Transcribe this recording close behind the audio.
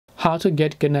How to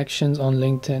get connections on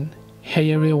LinkedIn.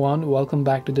 Hey everyone, welcome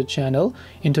back to the channel.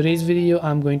 In today's video,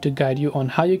 I'm going to guide you on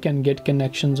how you can get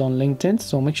connections on LinkedIn,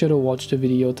 so make sure to watch the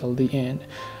video till the end.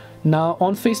 Now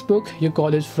on Facebook you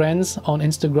call it friends, on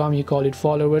Instagram you call it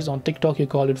followers, on TikTok you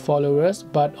call it followers,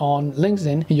 but on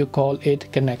LinkedIn you call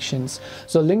it connections.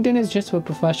 So LinkedIn is just for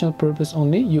professional purpose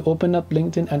only. You open up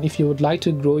LinkedIn, and if you would like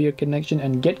to grow your connection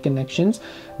and get connections,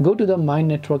 go to the My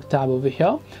Network tab over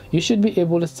here. You should be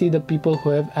able to see the people who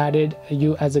have added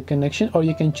you as a connection, or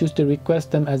you can choose to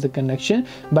request them as a connection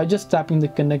by just tapping the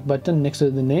connect button next to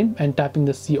the name and tapping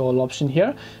the see all option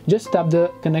here. Just tap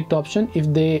the connect option.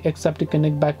 If they accept to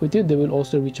connect back with you, they will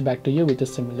also reach back to you with a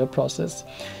similar process.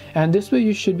 And this way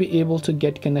you should be able to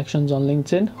get connections on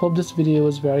LinkedIn. Hope this video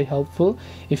was very helpful.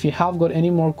 If you have got any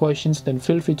more questions, then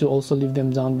feel free to also leave them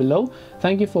down below.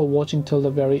 Thank you for watching till the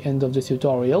very end of this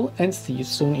tutorial, and see you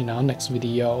soon in our next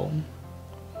video.